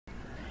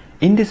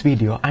In this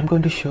video, I'm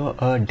going to show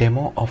a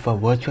demo of a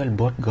virtual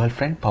bot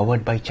girlfriend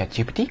powered by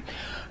ChatGPT.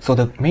 So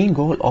the main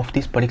goal of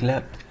this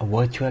particular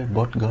virtual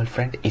bot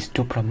girlfriend is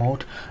to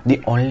promote the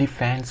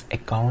OnlyFans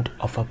account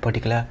of a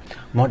particular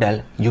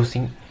model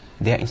using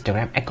their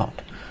Instagram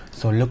account.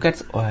 So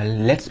let's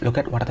look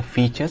at what are the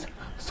features.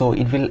 So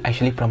it will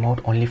actually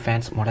promote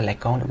OnlyFans model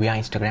account via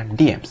Instagram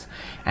DMs,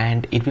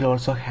 and it will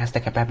also has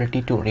the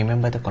capability to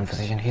remember the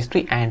conversation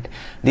history, and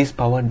this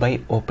powered by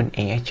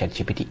OpenAI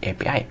ChatGPT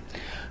API.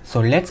 So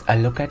let's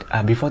look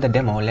at before the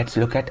demo, let's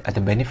look at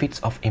the benefits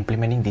of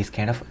implementing these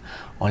kind of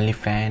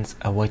OnlyFans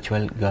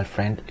virtual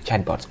girlfriend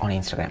chatbots on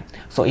Instagram.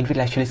 So it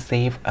will actually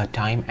save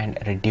time and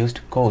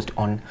reduced cost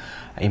on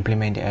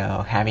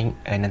having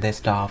another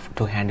staff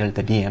to handle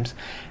the DMs,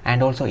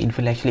 and also it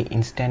will actually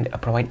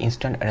provide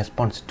instant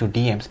response to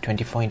DMs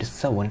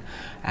 24/7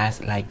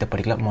 as like the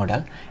particular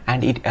model,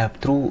 and it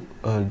through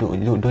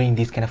doing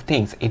these kind of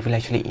things, it will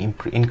actually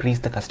increase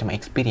the customer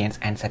experience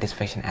and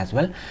satisfaction as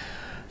well.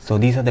 So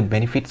these are the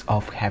benefits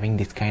of having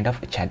this kind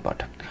of a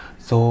chatbot.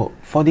 So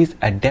for this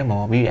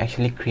demo, we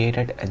actually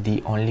created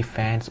the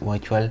OnlyFans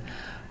virtual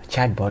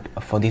chatbot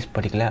for this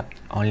particular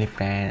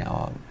OnlyFans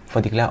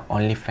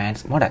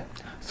model.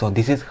 So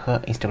this is her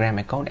Instagram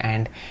account,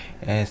 and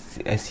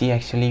she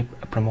actually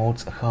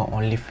promotes her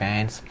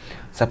OnlyFans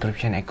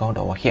subscription account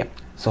over here.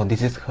 So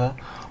this is her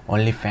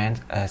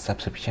OnlyFans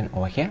subscription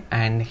over here,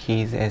 and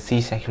she's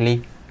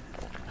actually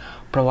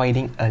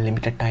providing a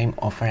limited time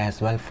offer as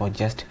well for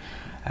just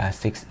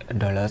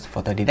 $6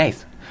 for 30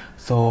 days.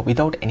 So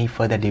without any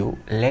further ado,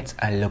 let's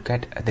look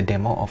at the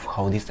demo of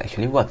how this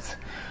actually works.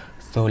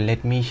 So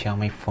let me share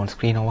my phone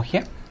screen over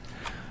here.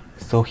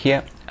 So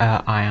here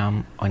I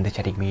am on the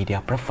chatting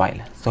media profile.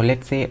 So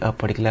let's say a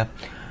particular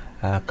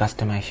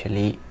customer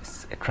actually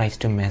tries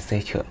to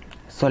message her.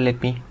 So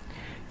let me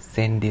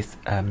send this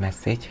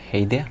message,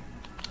 hey there,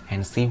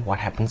 and see what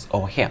happens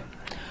over here.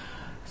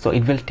 So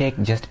it will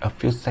take just a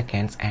few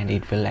seconds, and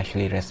it will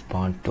actually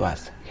respond to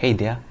us. Hey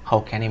there,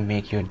 how can I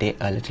make your day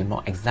a little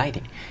more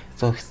exciting?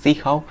 So see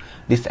how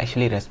this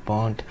actually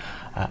respond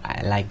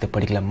like the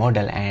particular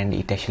model, and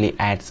it actually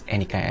adds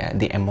any kind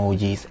the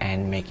emojis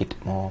and make it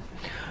more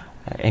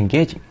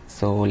engaging.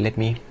 So let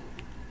me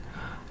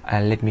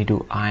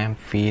do I am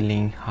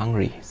feeling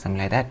hungry,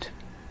 something like that.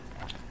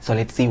 So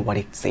let's see what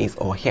it says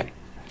over here.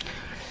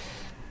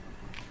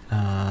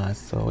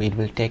 So it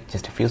will take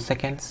just a few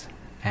seconds,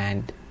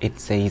 and it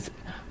says,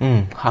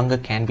 hunger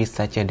can be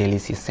such a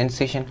delicious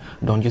sensation,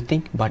 don't you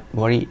think? But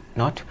worry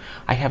not,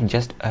 I have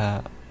just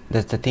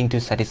that's the thing to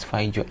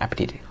satisfy your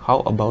appetite. How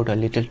about a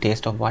little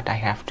taste of what I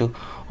have to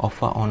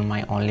offer on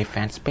my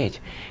OnlyFans page?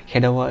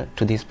 Head over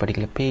to this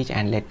particular page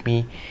and let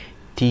me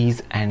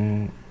tease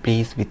and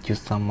please with you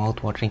some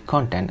mouth-watering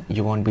content.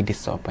 You won't be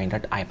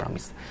disappointed, I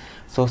promise.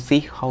 So see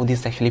how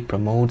this actually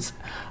promotes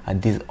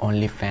this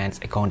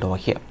OnlyFans account over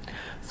here.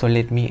 So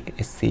let me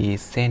see,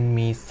 send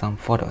me some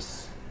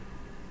photos.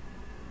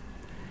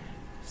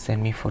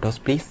 Send me photos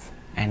please,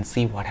 and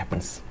see what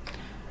happens.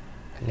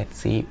 Let's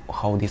see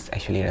how this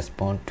actually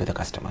responds to the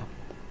customer.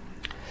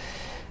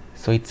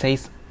 So it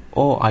says,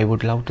 oh, I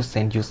would love to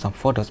send you some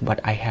photos,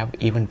 but I have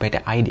even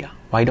better idea.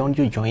 Why don't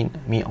you join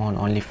me on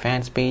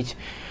OnlyFans page?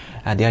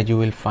 There you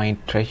will find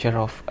treasure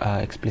of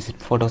explicit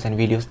photos and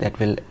videos that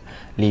will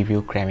leave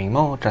you craving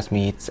more. Trust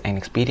me, it's an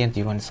experience.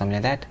 You want something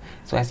like that.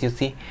 So as you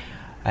see,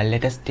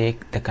 let us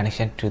take the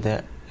connection to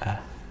the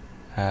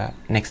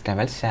next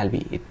level, shall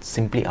we? It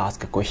simply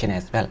ask a question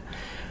as well.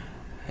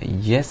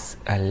 Yes,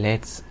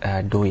 let's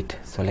do it.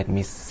 So let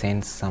me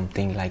send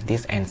something like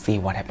this and see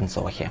what happens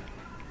over here.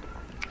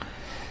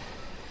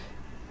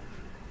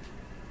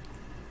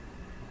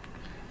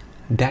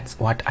 That's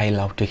what I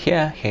love to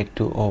hear. Head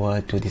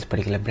over to this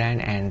particular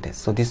brand, and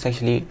so this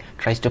actually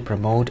tries to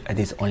promote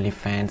this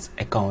OnlyFans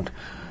account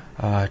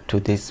to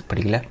this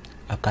particular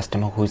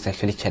customer who is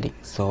actually chatting.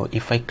 So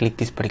if I click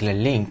this particular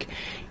link,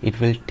 it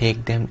will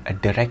take them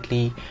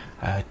directly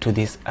to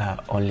this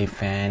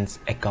OnlyFans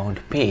account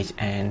page,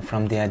 and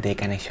from there they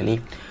can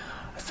actually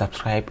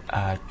subscribe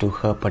to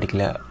her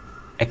particular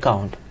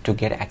account to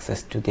get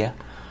access to their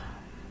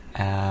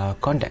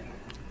content.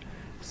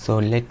 So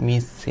let me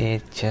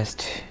say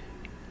just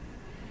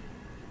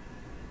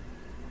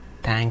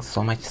thanks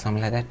so much,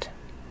 something like that.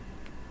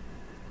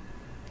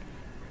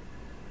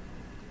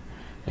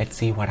 Let's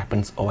see what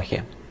happens over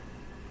here.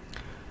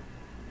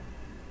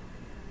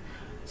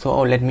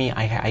 So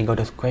I got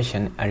a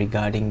question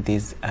regarding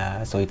this.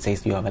 So it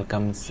says, you are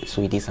welcome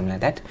sweetie, something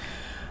like that.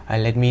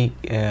 Let me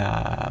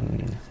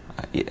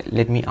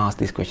ask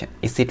this question,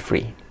 is it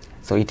free?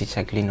 So it is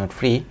actually not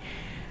free.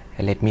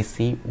 Let me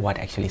see what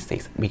actually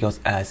says, because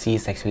she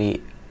is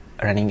actually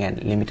running a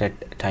limited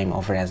time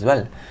offer as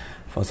well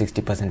for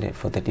 60%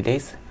 for 30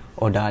 days.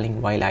 Oh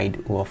darling, while I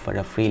do offer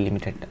a free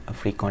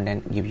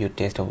content, give you a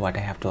taste of what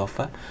I have to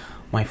offer.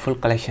 My full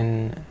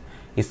collection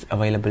is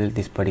available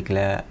this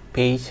particular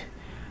page,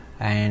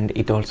 and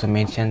it also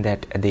mentioned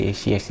that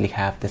she actually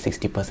have the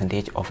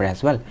 60% offer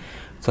as well.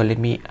 So let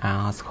me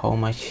ask, how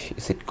much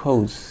is it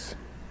cost?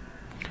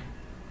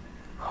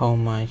 How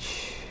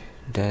much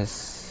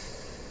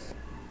does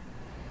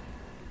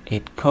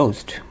it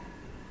cost.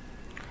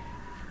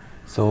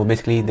 So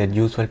basically the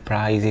usual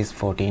price is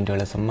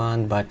 $14 a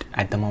month, but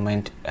at the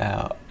moment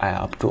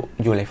up to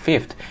July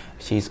 5th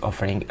she is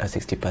offering a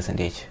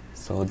 60%.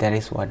 So that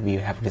is what we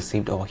have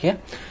received over here.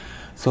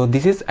 So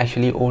this is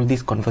actually all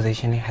this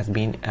conversation has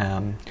been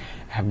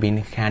have been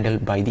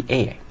handled by the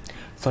AI.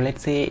 So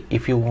let's say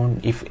if you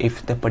want,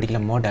 if the particular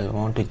model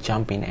want to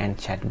jump in and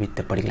chat with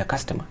the particular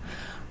customer,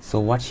 so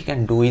what she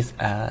can do is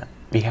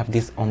we have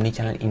this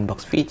omnichannel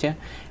inbox feature,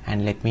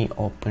 and let me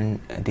open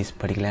this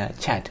particular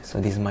chat. So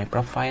this is my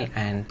profile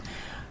and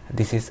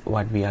this is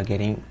what we are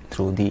getting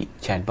through the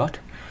chatbot.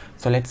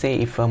 So let's say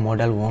if a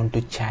model want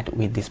to chat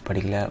with this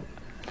particular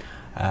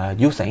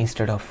user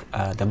instead of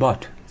the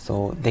bot,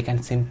 so they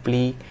can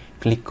simply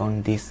click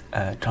on this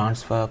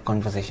transfer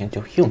conversation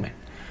to human.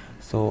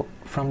 So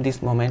from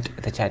this moment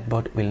the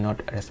chatbot will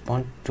not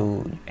respond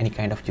to any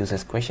kind of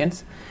user's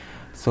questions.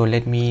 So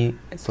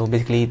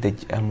basically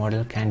the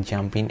model can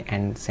jump in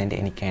and send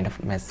any kind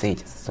of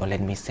messages. So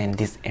let me send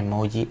this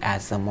emoji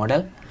as a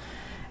model,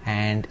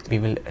 and we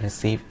will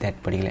receive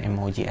that particular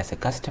emoji as a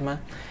customer.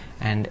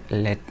 And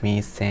let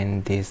me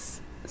send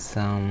this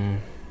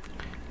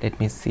let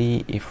me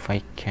see if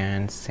I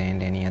can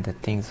send any other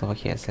things over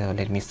here. So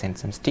let me send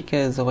some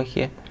stickers over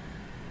here.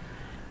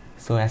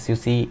 So as you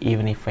see,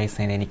 even if I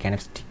send any kind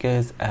of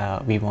stickers,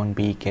 we won't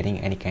be getting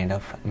any kind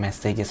of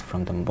messages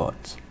from the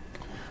bots.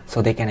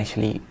 So they can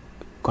actually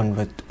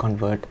convert,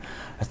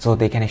 so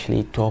they can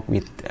actually talk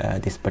with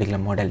this particular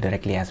model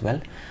directly as well.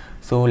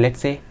 So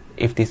let's say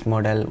if this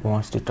model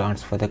wants to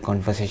transfer the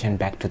conversation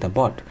back to the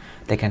bot,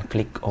 they can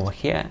click over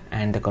here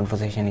and the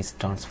conversation is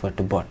transferred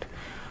to bot.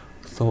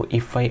 So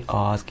if I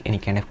ask any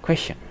kind of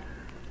question,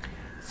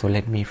 so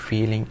let me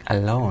feeling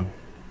alone,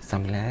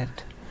 something like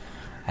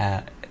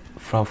that,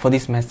 for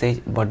this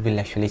message bot will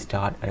actually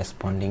start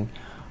responding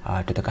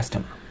to the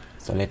customer.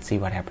 So let's see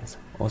what happens.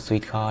 Oh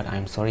sweetheart,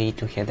 I'm sorry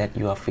to hear that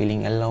you are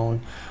feeling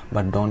alone,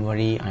 but don't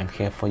worry, I'm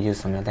here for you,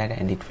 something like that,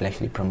 and it will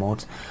actually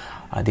promotes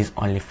this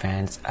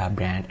OnlyFans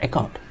brand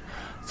account.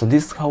 So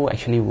this is how it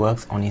actually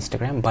works on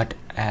Instagram, but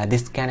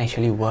this can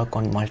actually work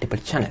on multiple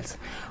channels.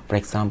 For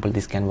example,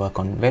 this can work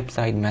on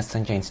website,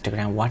 Messenger,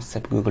 Instagram,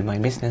 WhatsApp, Google My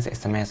Business,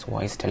 SMS,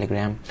 Voice,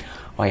 Telegram,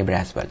 Viber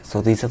as well. So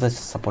these are the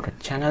supported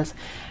channels,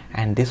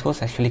 and this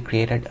was actually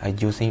created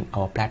using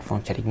our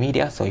platform Chatting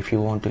Media. So if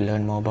you want to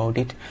learn more about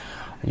it,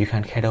 you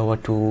can head over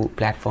to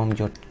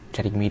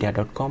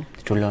platform.chattingmedia.com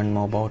to learn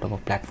more about our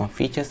platform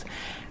features.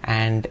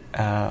 And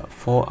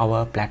for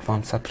our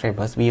platform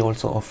subscribers, we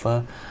also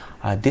offer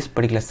this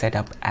particular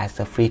setup as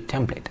a free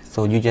template.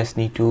 So you just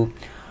need to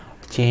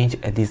change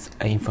this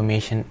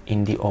information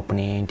in the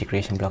OpenAI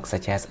integration block,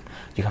 such as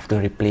you have to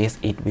replace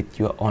it with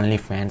your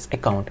OnlyFans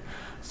account.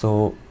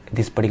 So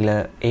this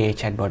particular AI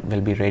chatbot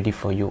will be ready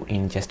for you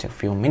in just a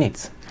few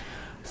minutes.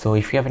 So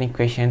if you have any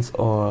questions,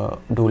 or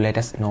do let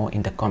us know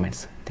in the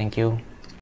comments. Thank you.